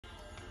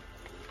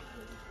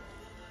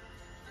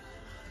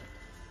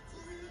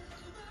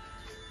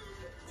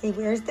Say,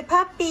 where's the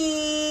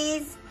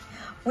puppies?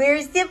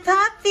 Where's the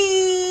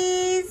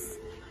puppies?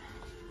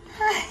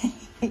 Hi.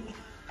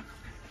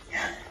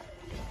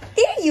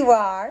 There you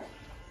are.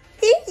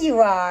 There you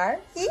are.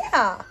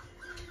 Yeah.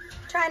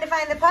 Trying to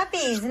find the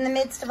puppies in the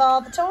midst of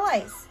all the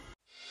toys.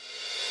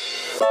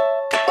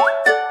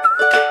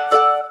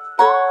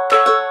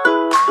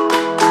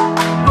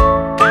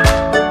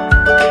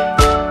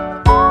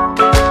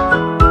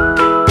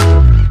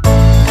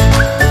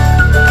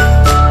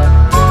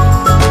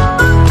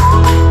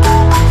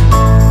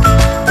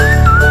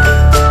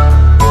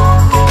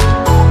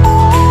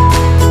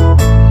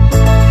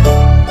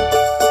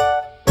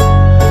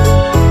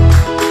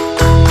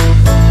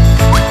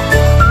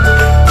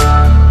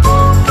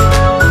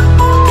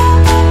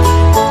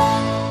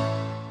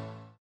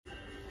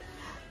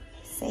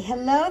 Say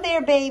hello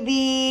there,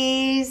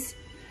 babies.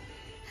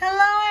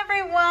 Hello,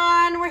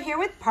 everyone. We're here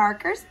with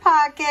Parker's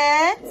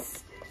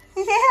Pockets.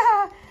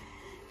 Yeah,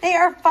 they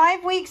are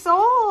 5 weeks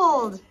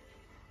old.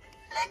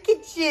 Look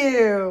at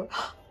you.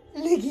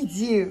 Look at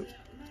you.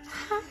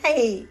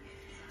 Hi.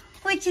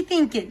 What you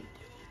thinking?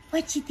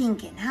 What you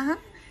thinking, huh?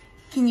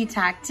 Can you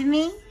talk to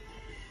me?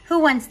 Who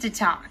wants to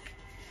talk?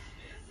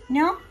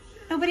 No?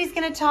 Nobody's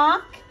gonna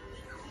talk?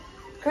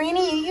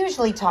 Greenie, you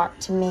usually talk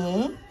to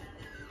me.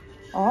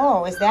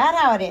 Oh, is that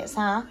how it is,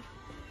 huh?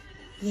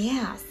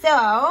 Yeah,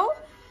 so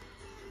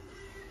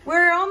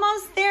we're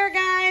almost there,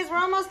 guys. We're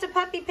almost to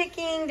puppy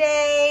picking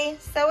day.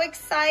 So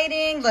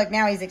exciting. Look,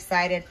 now he's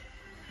excited.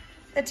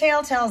 The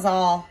tail tells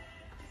all.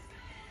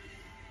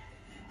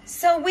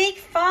 So week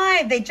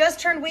 5, they just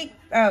turned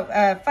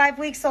 5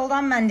 weeks old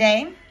on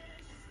Monday,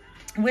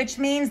 which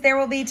means there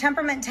will be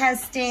temperament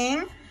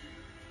testing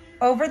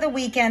over the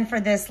weekend for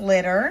this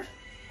litter.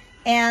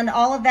 And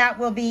all of that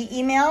will be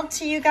emailed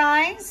to you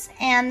guys.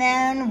 And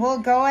then we'll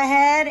go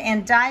ahead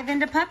and dive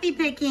into puppy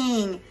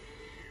picking.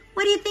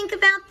 What do you think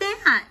about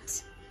that?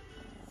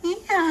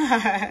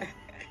 Yeah.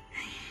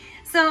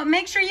 So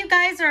make sure you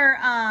guys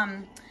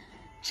are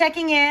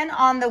checking in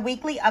on the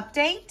weekly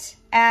update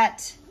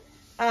at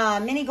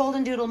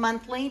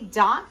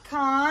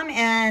minigoldendoodlemonthly.com.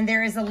 And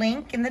there is a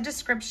link in the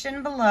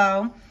description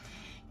below.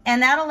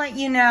 And that'll let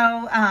you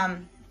know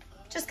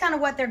just kind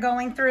of what they're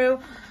going through.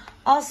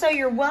 Also,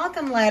 your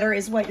welcome letter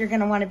is what you're going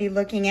to want to be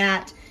looking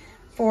at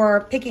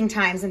for picking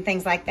times and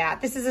things like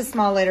that. This is a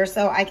small litter,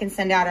 so I can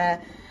send out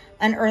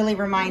an early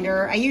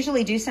reminder. I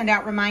usually do send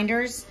out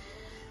reminders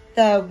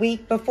the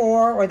week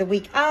before or the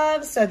week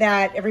of so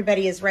that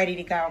everybody is ready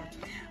to go.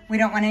 We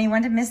don't want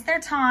anyone to miss their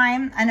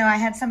time. I know I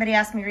had somebody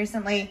ask me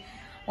recently,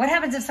 what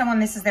happens if someone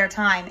misses their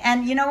time?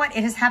 And you know what?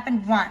 It has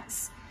happened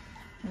once.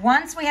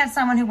 Once we had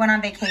someone who went on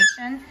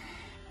vacation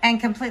and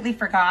completely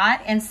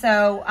forgot. And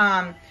so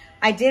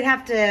I did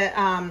have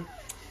to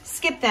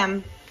skip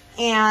them,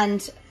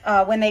 and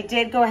when they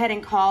did go ahead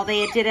and call,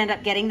 they did end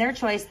up getting their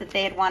choice that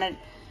they had wanted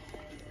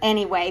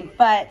anyway.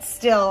 But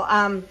still,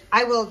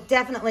 I will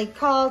definitely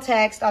call,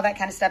 text, all that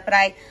kind of stuff. But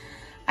I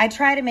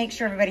try to make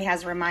sure everybody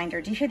has a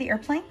reminder. Do you hear the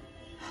airplane?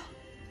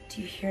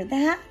 Do you hear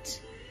that?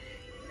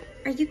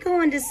 Are you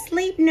going to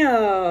sleep?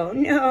 No,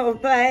 no,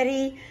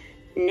 buddy.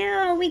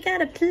 No, we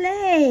gotta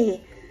play.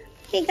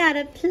 We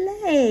gotta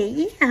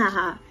play.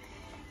 Yeah.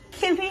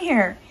 Come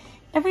here.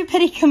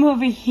 Everybody come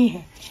over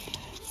here.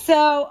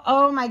 So,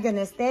 oh my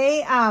goodness,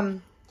 they,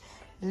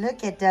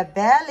 look at the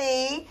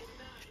belly.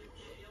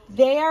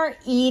 They are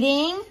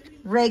eating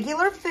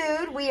regular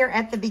food. We are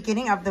at the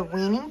beginning of the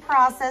weaning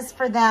process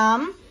for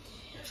them.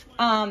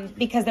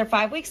 Because they're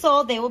 5 weeks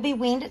old, they will be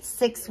weaned at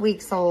 6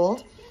 weeks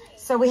old.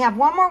 So we have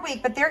 1 more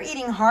week, but they're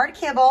eating hard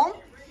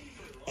kibble.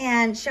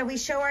 And shall we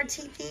show our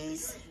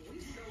teethies?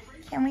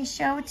 Can we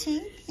show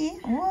teeth? Yeah.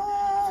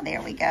 Whoa,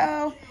 there we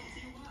go.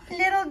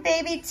 Little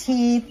baby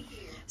teeth.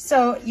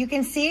 So you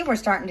can see we're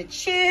starting to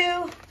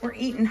chew. We're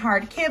eating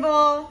hard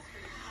kibble.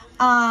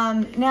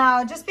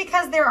 Now, just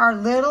because there are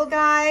little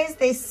guys,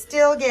 they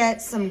still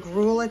get some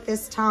gruel at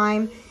this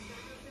time.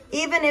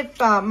 Even if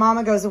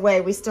mama goes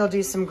away, we still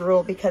do some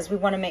gruel because we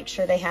want to make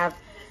sure they have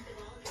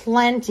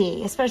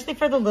plenty, especially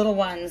for the little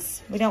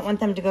ones. We don't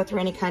want them to go through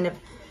any kind of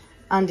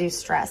undue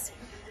stress.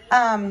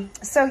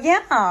 So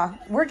yeah,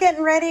 we're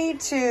getting ready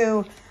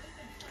to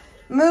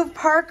move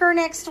Parker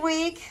next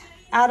week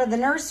out of the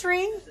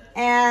nursery.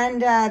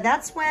 And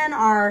that's when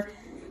our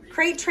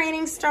crate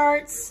training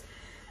starts.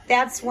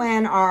 That's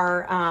when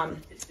our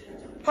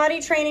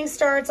potty training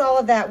starts, all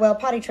of that. Well,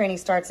 potty training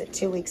starts at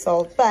 2 weeks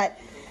old, but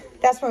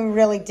that's when we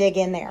really dig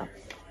in there.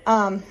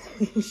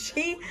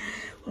 She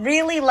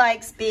really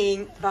likes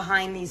being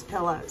behind these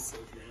pillows.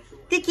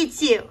 Look at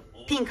you,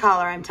 pink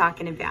collar I'm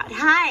talking about.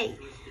 Hi,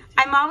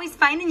 I'm always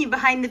finding you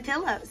behind the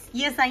pillows.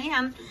 Yes, I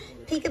am.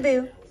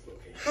 Peekaboo.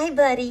 Hi,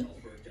 buddy.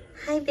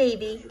 Hi,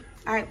 baby.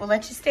 All right, we'll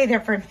let you stay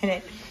there for a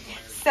minute.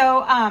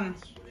 So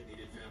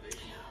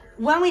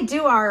when we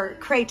do our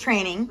crate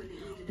training,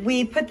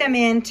 we put them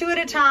in 2 at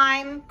a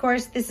time. Of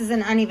course, this is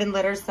an uneven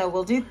litter, so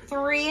we'll do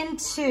 3 and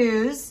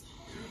 2s,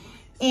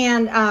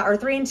 and or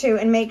 3 and 2,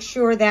 and make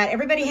sure that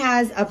everybody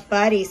has a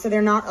buddy so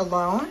they're not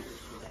alone.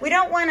 We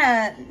don't want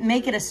to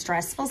make it a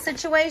stressful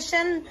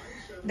situation,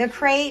 the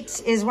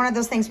crate is one of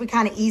those things we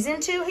kind of ease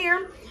into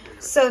here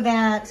so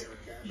that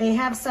they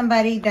have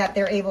somebody that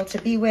they're able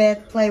to be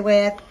with, play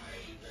with,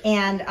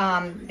 and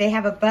they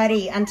have a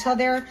buddy until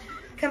they're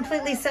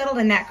completely settled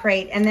in that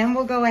crate. And then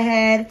we'll go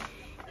ahead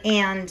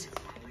and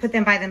put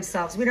them by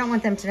themselves. We don't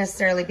want them to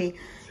necessarily be,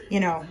 you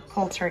know,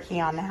 cold turkey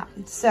on that.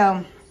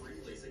 So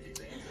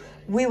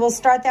we will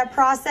start that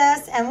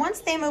process. And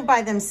once they move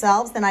by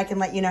themselves, then I can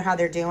let you know how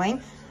they're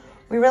doing.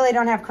 We really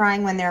don't have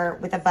crying when they're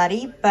with a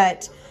buddy,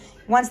 but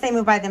once they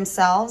move by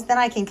themselves, then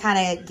I can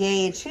kind of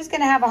gauge who's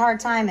going to have a hard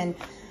time and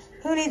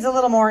who needs a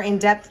little more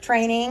in-depth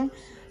training.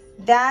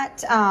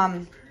 That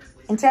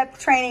in-depth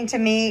training to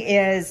me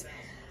is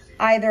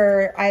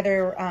either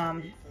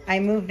I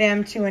move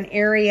them to an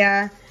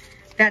area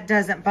that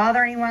doesn't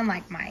bother anyone,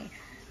 like my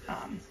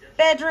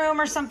bedroom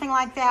or something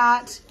like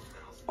that,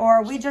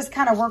 or we just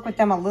kind of work with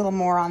them a little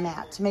more on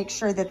that to make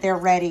sure that they're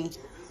ready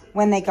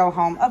when they go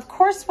home. Of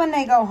course, when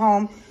they go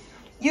home,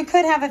 you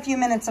could have a few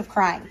minutes of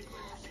crying.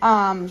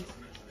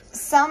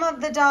 Some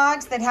of the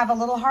dogs that have a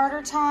little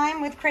harder time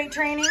with crate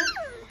training,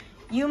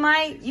 you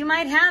might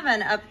have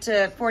an up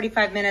to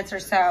 45 minutes or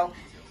so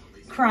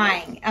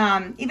crying.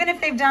 Even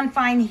if they've done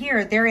fine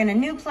here, they're in a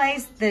new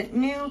place, the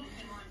new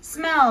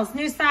smells,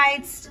 new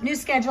sights, new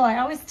schedule. I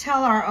always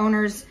tell our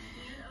owners,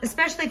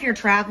 especially if you're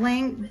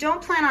traveling,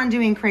 don't plan on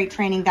doing crate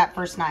training that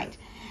first night.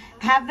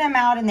 Have them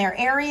out in their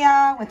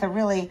area with a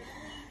really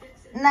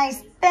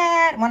nice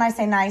bed. When I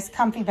say nice,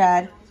 comfy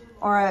bed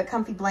or a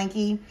comfy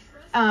blankie.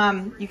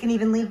 You can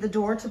even leave the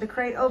door to the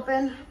crate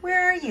open.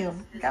 Where are you?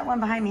 Got one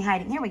behind me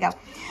hiding. Here we go.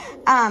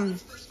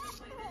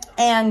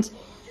 And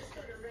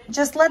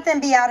just let them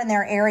be out in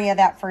their area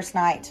that first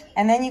night.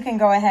 And then you can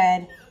go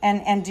ahead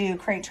and do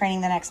crate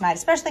training the next night,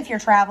 especially if you're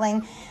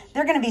traveling.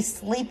 They're going to be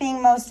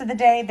sleeping most of the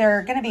day.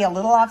 They're going to be a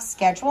little off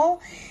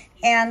schedule.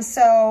 And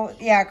so,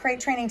 yeah, crate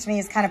training to me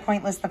is kind of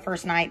pointless the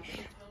first night.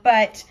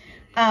 But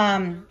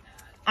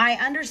I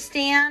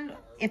understand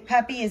if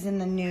puppy is in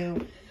the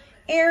new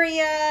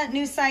area,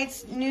 new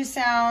sights, new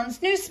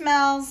sounds, new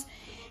smells,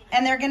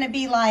 and they're going to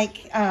be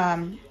like,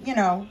 you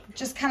know,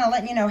 just kind of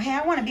letting you know, hey,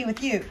 I want to be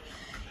with you.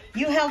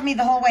 You held me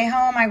the whole way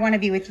home. I want to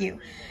be with you.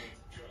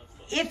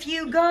 If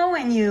you go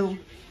and you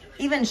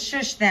even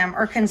shush them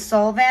or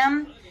console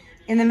them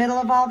in the middle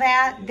of all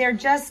that,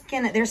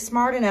 they're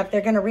smart enough.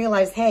 They're going to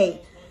realize,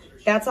 hey,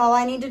 that's all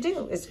I need to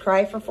do is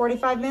cry for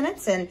 45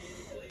 minutes and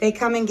they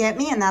come and get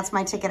me and that's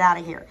my ticket out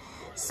of here.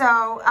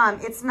 So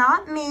it's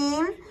not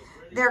mean.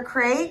 Their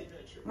crate,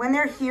 when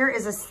they're here,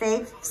 is a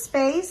safe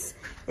space.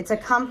 It's a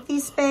comfy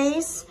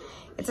space.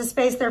 It's a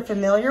space they're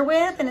familiar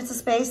with, and it's a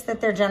space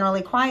that they're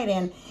generally quiet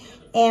in.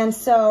 And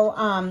so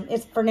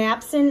it's for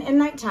naps and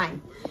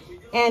nighttime.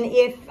 And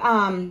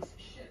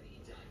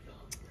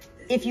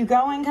if you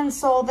go and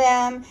console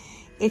them,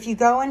 if you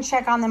go and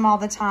check on them all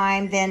the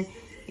time, then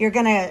you're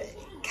going to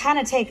kind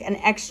of take an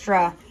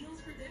extra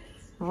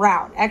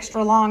route,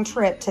 extra long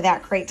trip to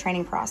that crate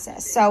training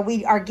process. So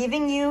we are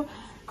giving you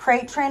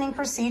crate training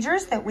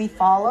procedures that we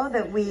follow,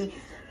 that we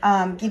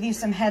give you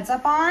some heads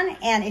up on.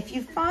 And if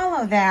you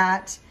follow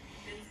that,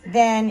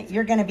 then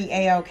you're going to be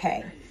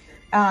A-okay.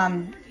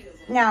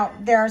 Now,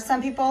 there are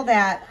some people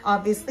that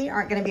obviously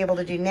aren't going to be able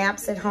to do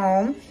naps at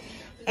home.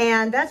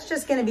 And that's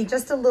just going to be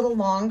just a little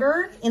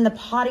longer in the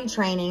potty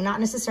training, not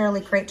necessarily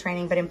crate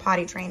training, but in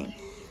potty training.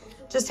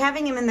 Just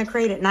having him in the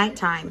crate at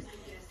nighttime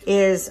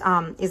is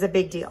a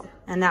big deal.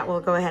 And that will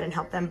go ahead and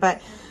help them.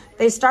 But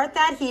they start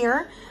that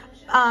here.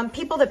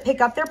 People that pick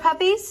up their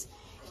puppies,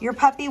 your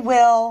puppy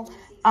will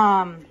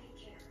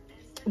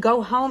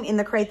go home in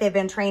the crate they've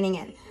been training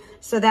in.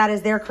 So that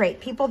is their crate.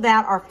 People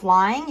that are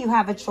flying, you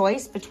have a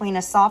choice between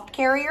a soft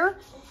carrier,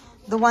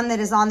 the one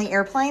that is on the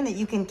airplane that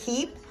you can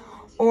keep,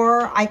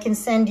 or I can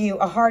send you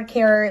a hard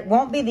carrier. It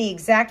won't be the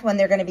exact one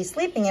they're going to be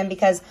sleeping in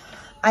because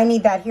I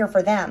need that here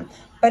for them,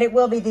 but it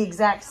will be the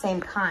exact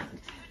same kind.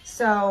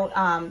 So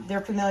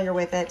they're familiar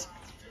with it,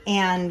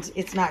 and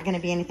it's not going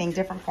to be anything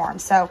different for them.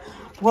 So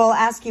we'll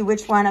ask you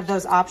which one of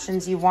those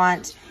options you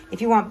want. If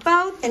you want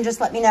both, then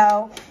just let me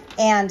know.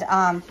 And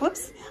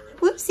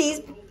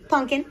whoopsies,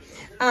 pumpkin.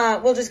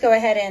 We'll just go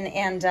ahead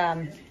and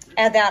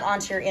add that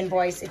onto your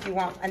invoice if you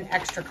want an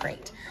extra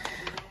crate.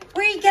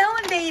 Where are you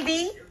going,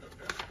 baby?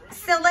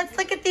 So let's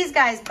look at these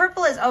guys.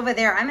 Purple is over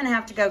there. I'm going to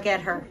have to go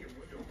get her.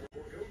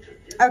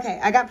 Okay,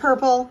 I got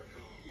Purple.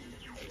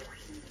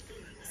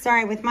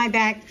 Sorry, with my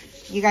back,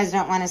 you guys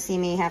don't want to see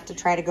me have to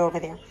try to go over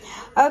there.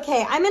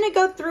 Okay, I'm going to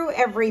go through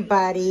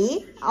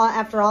everybody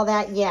after all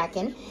that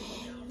yakking.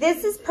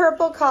 This is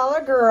Purple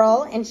Collar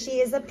Girl, and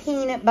she is a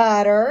peanut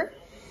butter.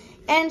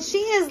 And she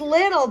is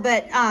little,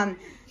 but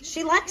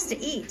she likes to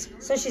eat.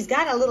 So she's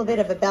got a little bit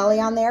of a belly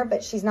on there,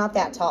 but she's not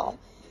that tall.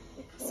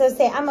 So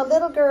say, I'm a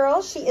little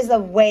girl. She is a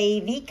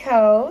wavy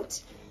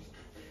coat.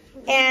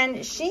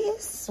 And she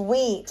is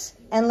sweet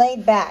and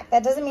laid back.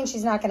 That doesn't mean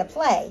she's not going to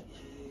play,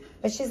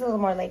 but she's a little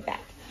more laid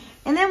back.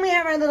 And then we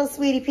have our little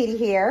sweetie Petey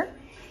here.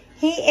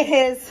 He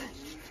is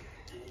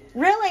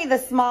really the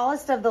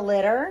smallest of the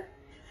litter.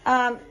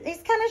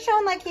 He's kind of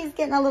showing like he's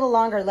getting a little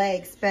longer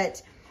legs,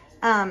 but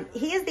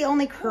he is the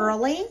only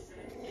curly.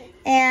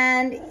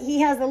 And he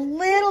has a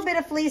little bit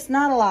of fleece,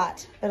 not a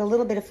lot, but a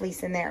little bit of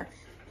fleece in there.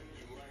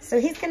 So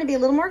he's gonna be a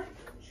little more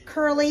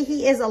curly.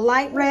 He is a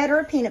light red or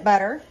a peanut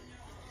butter.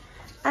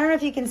 I don't know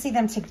if you can see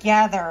them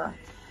together,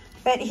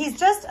 but he's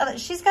just,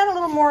 she's got a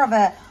little more of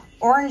a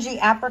orangey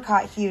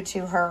apricot hue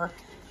to her.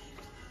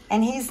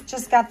 And he's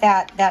just got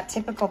that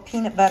typical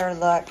peanut butter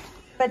look,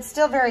 but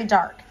still very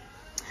dark.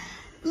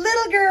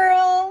 Little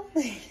girl,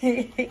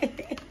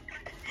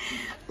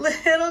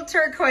 little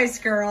turquoise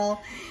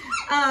girl.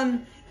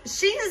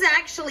 She is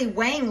actually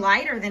weighing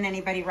lighter than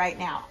anybody right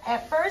now.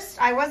 At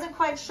first, I wasn't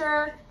quite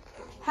sure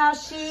how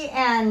she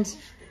and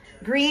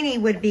Greenie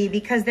would be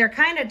because they're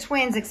kind of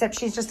twins, except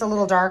she's just a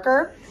little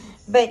darker.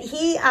 But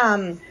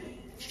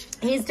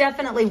he's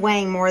definitely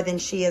weighing more than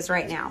she is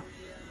right now.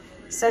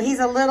 So he's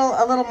a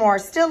little more,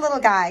 still a little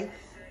guy,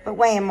 but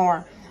weighing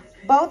more.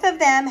 Both of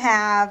them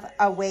have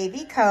a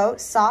wavy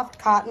coat, soft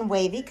cotton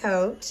wavy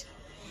coat.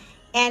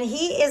 And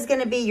he is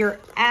gonna be your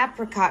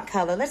apricot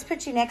color. Let's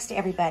put you next to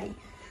everybody.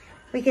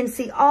 We can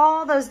see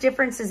all those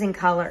differences in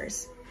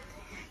colors.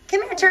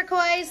 Come here,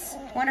 turquoise.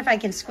 I wonder if I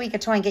can squeak a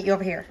toy and get you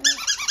over here.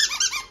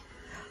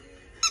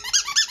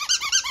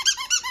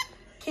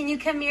 Can you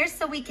come here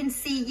so we can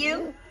see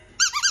you?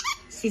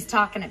 She's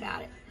talking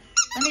about it.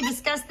 Let me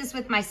discuss this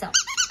with myself.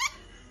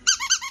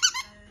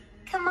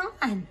 Come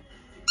on.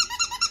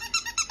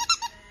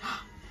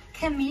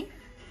 Come here.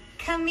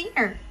 Come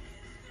here.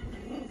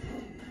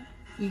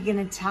 You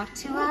gonna talk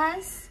to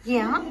us?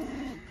 Yeah?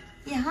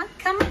 Yeah?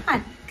 Come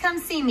on. Come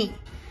see me.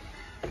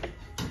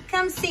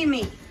 Come see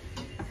me.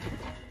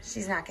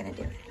 She's not gonna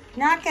do it.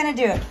 Not gonna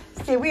do it.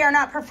 See, we are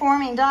not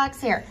performing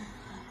dogs here.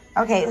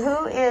 Okay,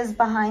 who is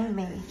behind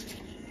me?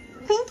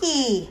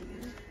 Pinky.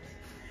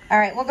 All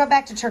right, we'll go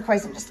back to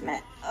turquoise in just a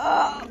minute.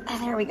 Oh,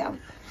 there we go.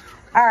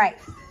 All right,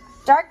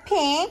 dark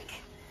pink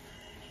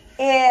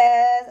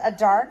is a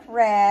dark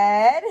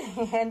red,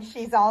 and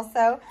she's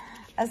also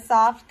a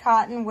soft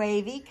cotton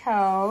wavy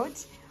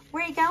coat.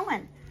 Where are you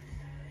going?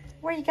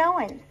 Where are you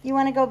going? You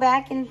want to go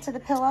back into the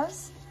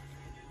pillows?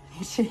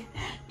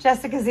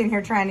 Jessica's in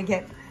here trying to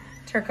get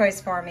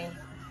turquoise for me.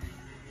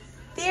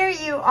 There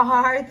you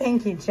are.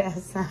 Thank you,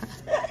 Jess.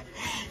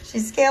 She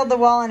scaled the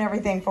wall and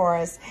everything for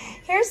us.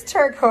 Here's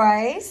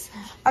turquoise.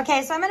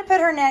 Okay, so I'm going to put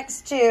her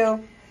next to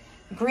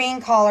green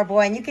collar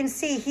boy, and you can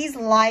see he's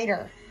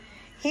lighter.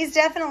 He's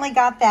definitely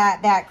got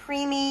that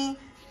creamy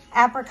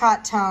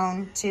apricot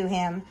tone to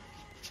him.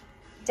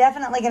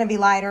 Definitely going to be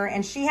lighter,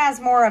 and she has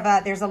more of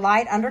a, there's a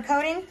light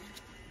undercoating,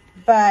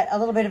 but a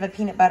little bit of a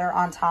peanut butter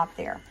on top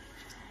there.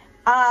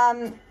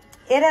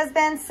 It has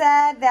been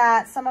said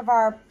that some of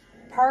our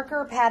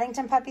Parker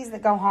Paddington puppies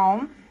that go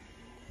home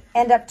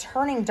end up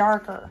turning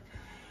darker.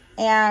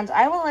 And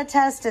I will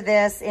attest to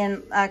this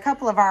in a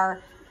couple of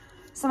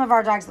some of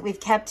our dogs that we've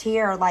kept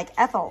here, like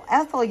Ethel.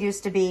 Ethel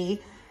used to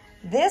be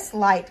this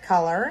light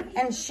color,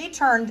 and she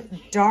turned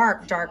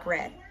dark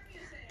red.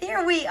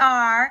 There we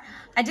are.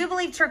 I do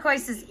believe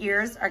turquoise's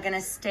ears are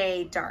gonna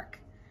stay dark.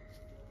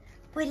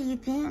 What do you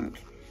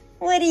think?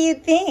 What do you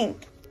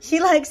think? She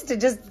likes to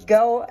just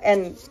go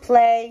and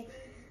play,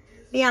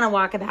 be on a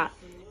walkabout.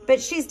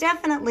 But she's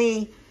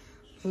definitely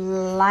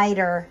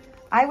lighter.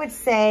 I would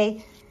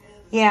say,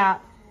 yeah,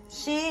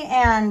 she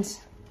and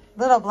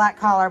little black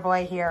collar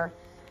boy here,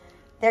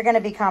 they're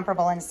gonna be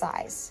comparable in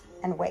size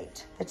and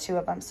weight, the two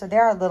of them. So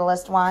they're our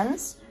littlest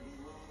ones.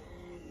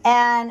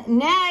 And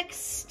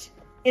next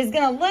is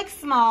gonna look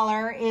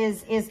smaller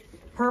is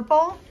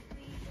purple,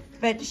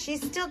 but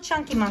she's still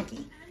chunky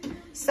monkey.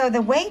 So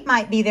the weight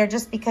might be there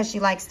just because she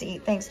likes to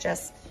eat. Thanks,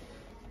 Jess.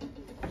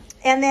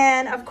 And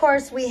then, of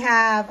course, we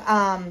have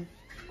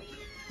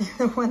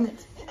the one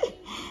that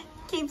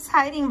keeps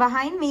hiding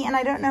behind me, and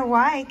I don't know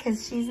why,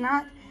 because she's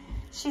not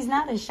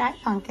a shy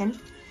pumpkin,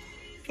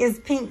 is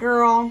Pink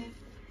Girl,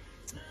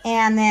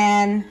 and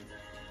then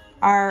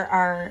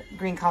our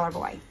green collar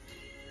boy.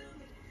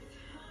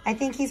 I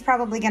think he's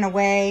probably going to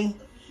weigh,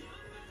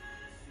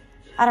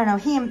 I don't know,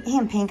 he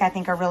and Pink, I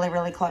think, are really,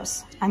 really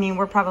close. I mean,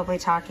 we're probably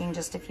talking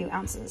just a few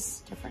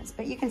ounces difference,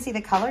 but you can see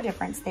the color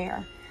difference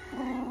there.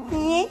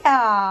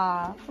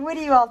 Yeah. What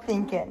are you all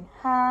thinking?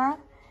 Huh?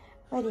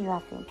 What are you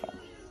all thinking?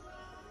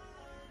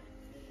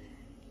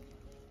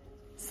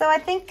 So I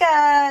think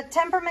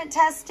temperament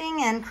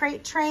testing and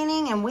crate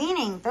training and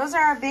weaning, those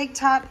are our big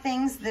top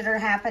things that are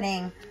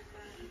happening.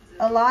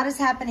 A lot is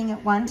happening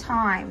at one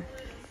time,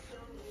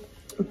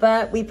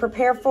 but we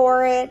prepare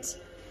for it.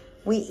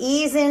 We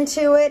ease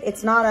into it.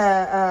 It's not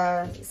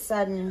a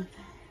sudden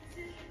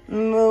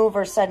move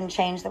or sudden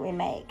change that we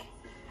make.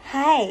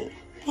 Hi.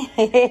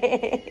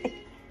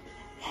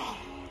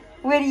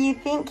 What do you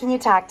think? Can you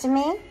talk to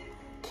me?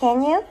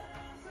 Can you?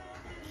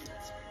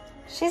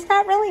 She's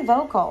not really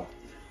vocal.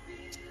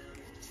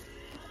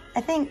 I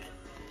think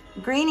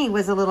Greenie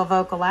was a little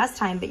vocal last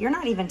time, but you're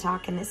not even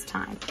talking this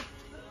time.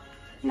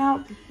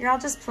 Nope, you're all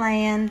just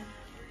playing.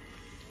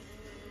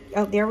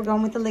 Oh, there we're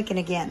going with the licking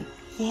again.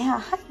 Yeah,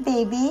 hi,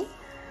 baby.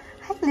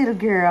 Hi, little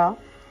girl.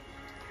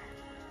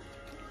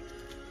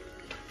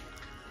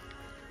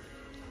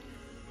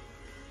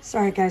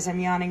 Sorry, guys, I'm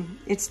yawning.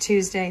 It's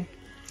Tuesday.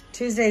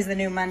 Tuesday's the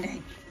new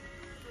Monday.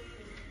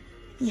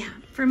 Yeah,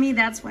 for me,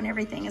 that's when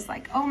everything is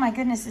like, oh my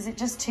goodness, is it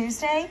just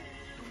Tuesday?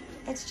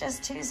 It's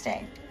just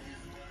Tuesday.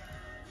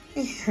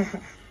 Yeah.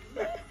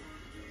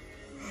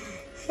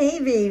 Hey,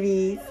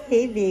 babies.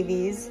 Hey,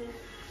 babies.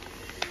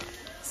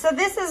 So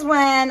this is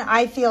when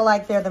I feel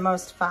like they're the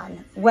most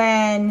fun.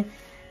 When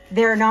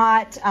they're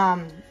not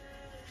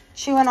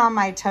chewing on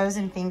my toes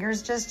and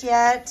fingers just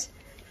yet,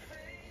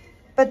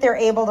 but they're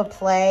able to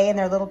play and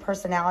their little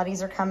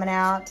personalities are coming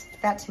out.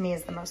 That to me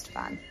is the most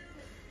fun.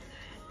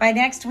 By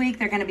next week,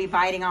 they're gonna be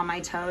biting on my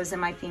toes and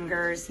my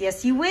fingers.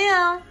 Yes, you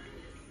will.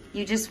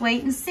 You just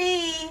wait and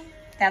see.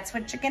 That's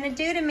what you're gonna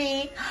do to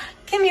me.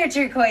 Come here,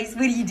 Turquoise.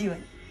 What are you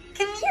doing?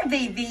 Come here,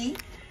 baby.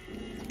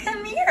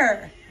 Come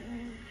here.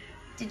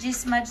 Did you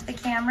smudge the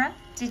camera?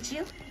 Did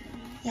you?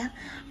 Yeah.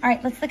 All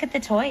right, let's look at the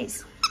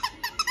toys.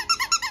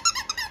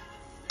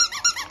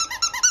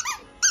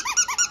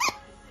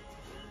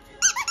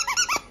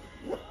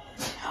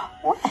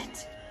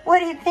 What? What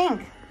do you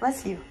think?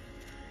 Bless you.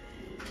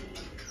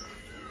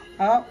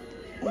 Oh,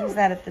 who's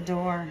that at the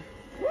door?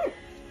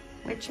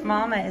 Which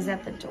mama is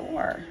at the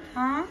door?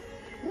 Huh?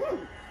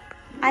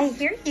 I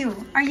hear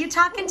you. Are you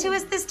talking to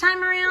us this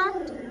time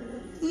around?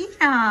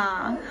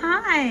 Yeah.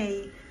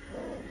 Hi.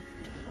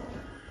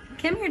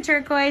 Come here,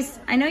 Turquoise.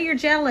 I know you're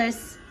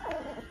jealous.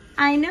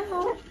 I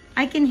know.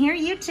 I can hear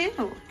you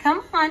too.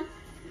 Come on.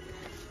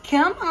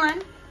 Come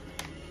on.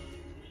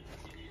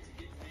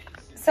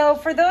 So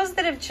for those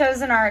that have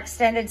chosen our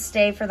extended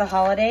stay for the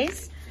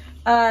holidays,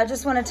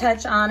 just want to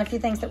touch on a few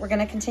things that we're going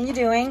to continue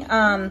doing.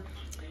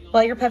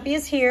 While your puppy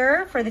is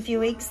here, for the few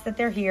weeks that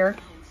they're here,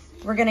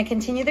 we're going to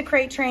continue the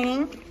crate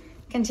training,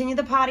 continue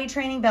the potty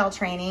training, bell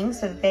training,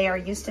 so that they are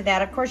used to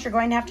that. Of course, you're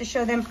going to have to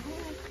show them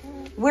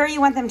where you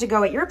want them to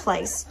go at your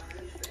place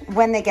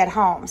when they get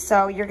home.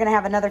 So you're going to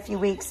have another few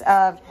weeks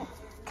of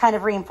kind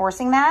of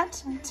reinforcing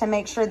that to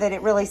make sure that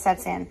it really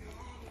sets in.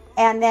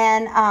 And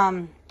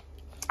then,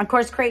 of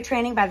course, crate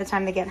training, by the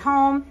time they get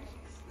home,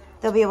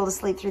 they'll be able to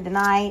sleep through the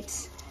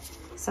night.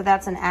 So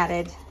that's an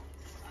added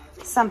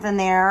something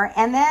there.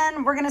 And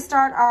then we're going to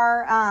start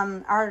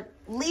our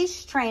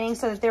leash training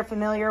so that they're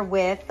familiar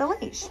with the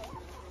leash.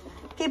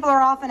 People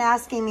are often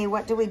asking me,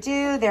 what do we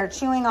do? They're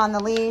chewing on the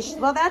leash.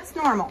 Well, that's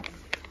normal.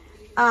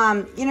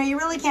 You know, you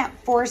really can't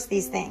force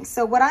these things.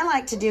 So what I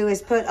like to do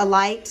is put a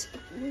light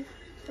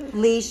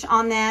leash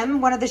on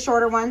them, one of the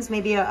shorter ones,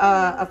 maybe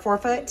a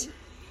 4-foot,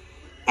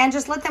 and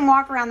just let them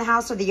walk around the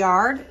house or the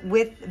yard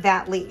with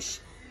that leash.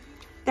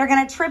 They're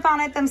going to trip on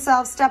it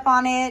themselves, step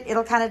on it.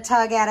 It'll kind of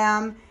tug at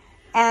them,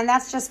 and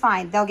that's just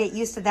fine. They'll get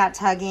used to that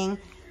tugging.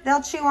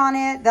 They'll chew on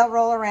it. They'll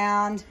roll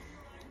around,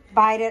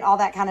 bite it, all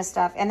that kind of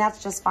stuff, and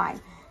that's just fine.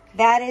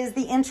 That is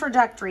the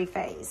introductory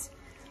phase.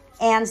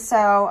 And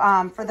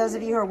so for those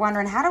of you who are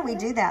wondering, how do we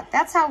do that?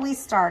 That's how we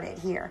started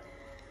here.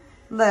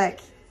 Look,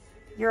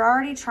 you're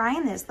already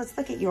trying this. Let's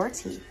look at your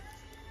teeth.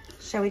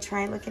 Shall we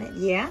try looking at,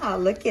 yeah,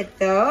 look at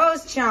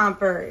those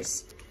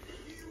chompers.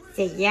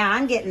 Say, yeah,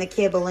 I'm getting the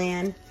kibble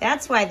in.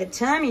 That's why the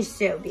tummy's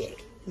so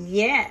big.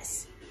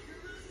 Yes,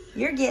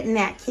 you're getting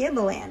that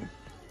kibble in.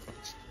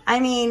 I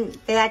mean,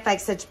 they act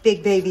like such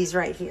big babies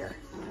right here.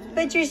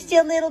 But you're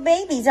still little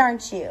babies,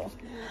 aren't you?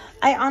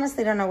 I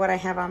honestly don't know what I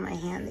have on my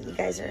hand that you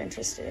guys are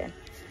interested in.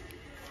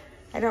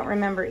 I don't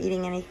remember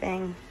eating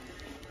anything.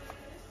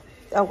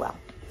 Oh, well.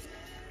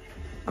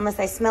 Unless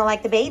I smell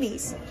like the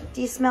babies. Do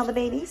you smell the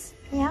babies?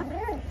 Yeah.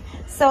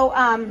 So,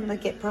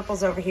 look at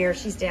Purple's over here.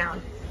 She's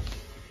down.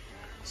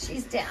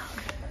 She's down.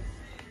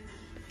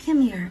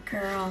 Come here,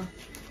 girl.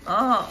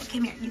 Oh,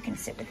 come here. You can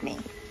sit with me.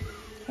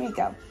 Here you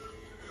go.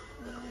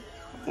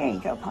 Here you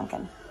go,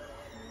 Pumpkin.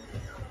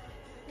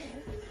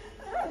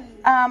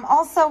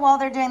 Also, while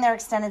they're doing their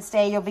extended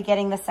stay, you'll be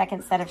getting the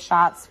second set of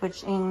shots,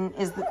 which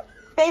is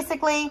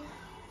basically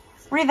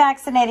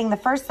revaccinating the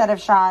first set of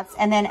shots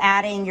and then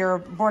adding your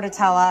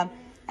Bordetella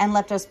and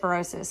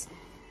leptospirosis.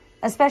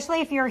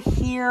 Especially if you're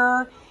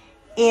here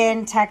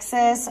in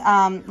Texas,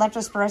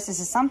 leptospirosis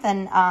is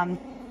something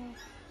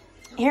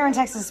here in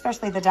Texas,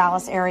 especially the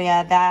Dallas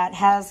area, that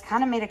has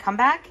kind of made a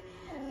comeback.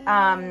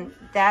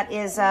 That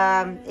is,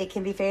 it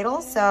can be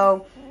fatal.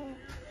 So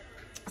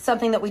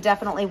something that we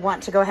definitely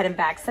want to go ahead and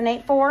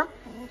vaccinate for.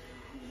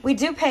 We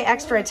do pay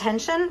extra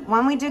attention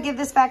when we do give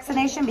this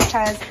vaccination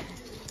because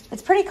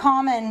it's pretty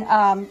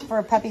common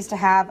for puppies to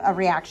have a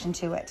reaction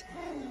to it.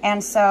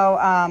 And so,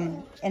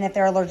 and if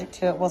they're allergic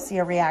to it, we'll see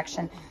a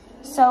reaction.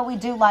 So we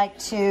do like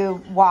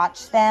to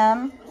watch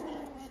them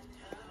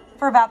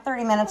for about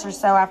 30 minutes or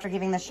so after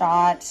giving the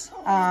shot.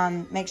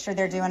 Make sure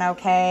they're doing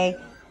okay.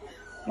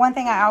 One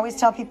thing I always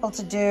tell people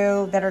to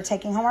do that are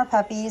taking home our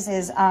puppies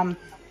is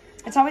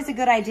it's always a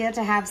good idea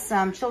to have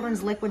some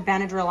children's liquid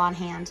Benadryl on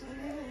hand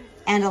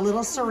and a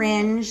little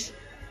syringe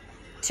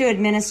to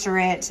administer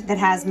it that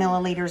has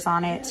milliliters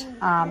on it.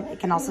 It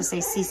can also say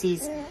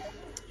cc's.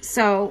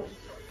 So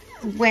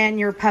when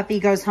your puppy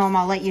goes home,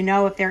 I'll let you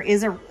know if there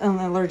is an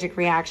allergic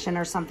reaction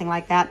or something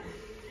like that,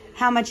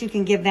 how much you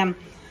can give them.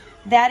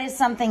 That is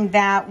something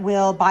that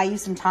will buy you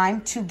some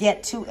time to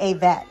get to a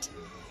vet.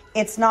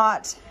 It's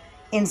not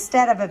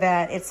instead of a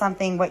vet, it's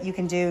something what you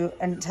can do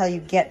until you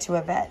get to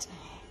a vet.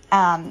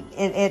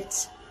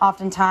 It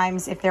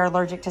oftentimes, if they're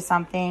allergic to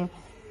something,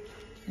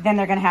 then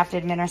they're going to have to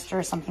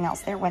administer something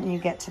else there when you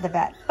get to the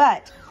vet.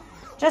 But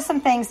just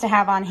some things to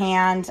have on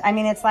hand. I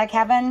mean, it's like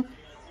having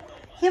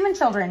human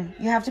children.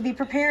 You have to be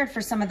prepared for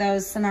some of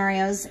those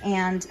scenarios.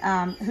 And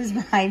who's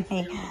behind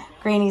me?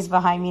 Granny's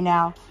behind me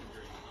now.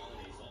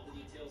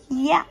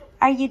 Yeah.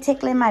 Are you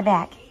tickling my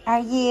back? Are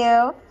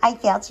you? I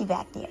felt you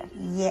back there.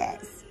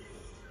 Yes.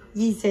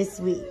 You're so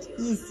sweet.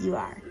 Yes, you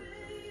are.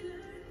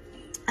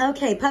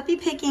 Okay, puppy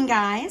picking,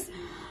 guys.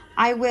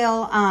 I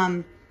will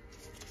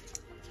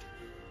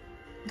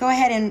go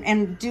ahead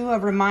and do a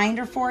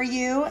reminder for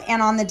you.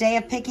 And on the day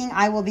of picking,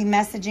 I will be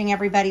messaging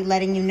everybody,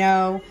 letting you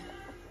know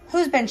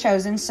who's been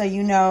chosen, so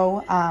you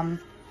know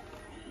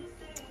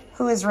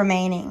who is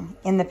remaining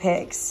in the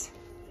picks.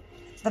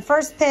 The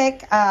first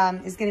pick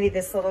is going to be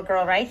this little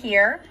girl right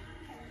here.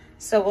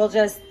 So we'll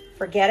just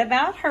forget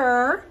about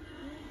her,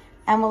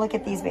 and we'll look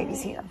at these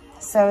babies here.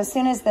 So as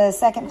soon as the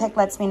second pick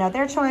lets me know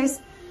their choice,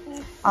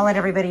 I'll let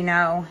everybody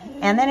know.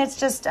 And then it's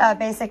just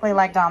basically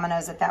like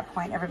dominoes at that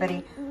point.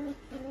 Everybody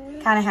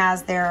kind of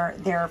has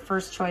their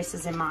first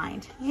choices in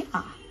mind.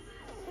 Yeah.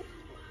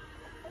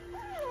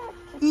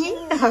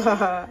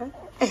 Yeah.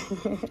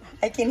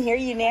 I can hear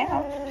you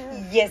now.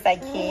 Yes, I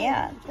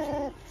can.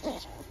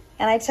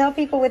 And I tell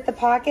people with the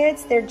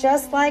pockets, they're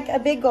just like a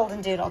big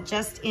Goldendoodle,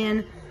 just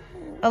in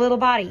a little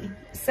body.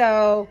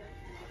 So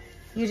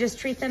you just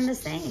treat them the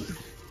same.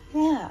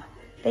 Yeah.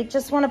 They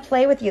just want to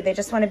play with you. They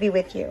just want to be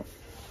with you.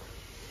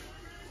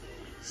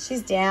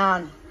 She's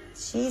down.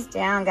 She's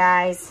down,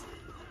 guys.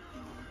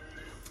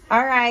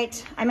 All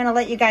right. I'm going to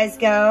let you guys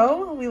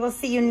go. We will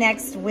see you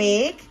next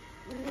week.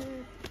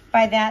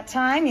 By that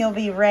time, you'll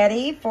be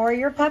ready for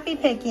your puppy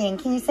picking.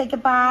 Can you say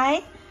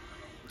goodbye?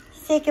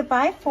 Say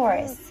goodbye for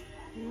us.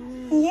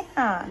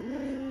 Yeah.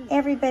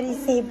 Everybody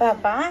say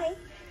bye-bye.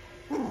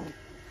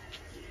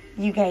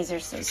 You guys are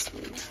so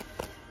sweet.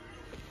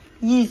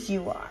 Yes,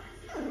 you are.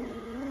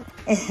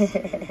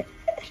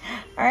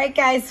 All right,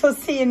 guys. We'll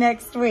see you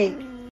next week.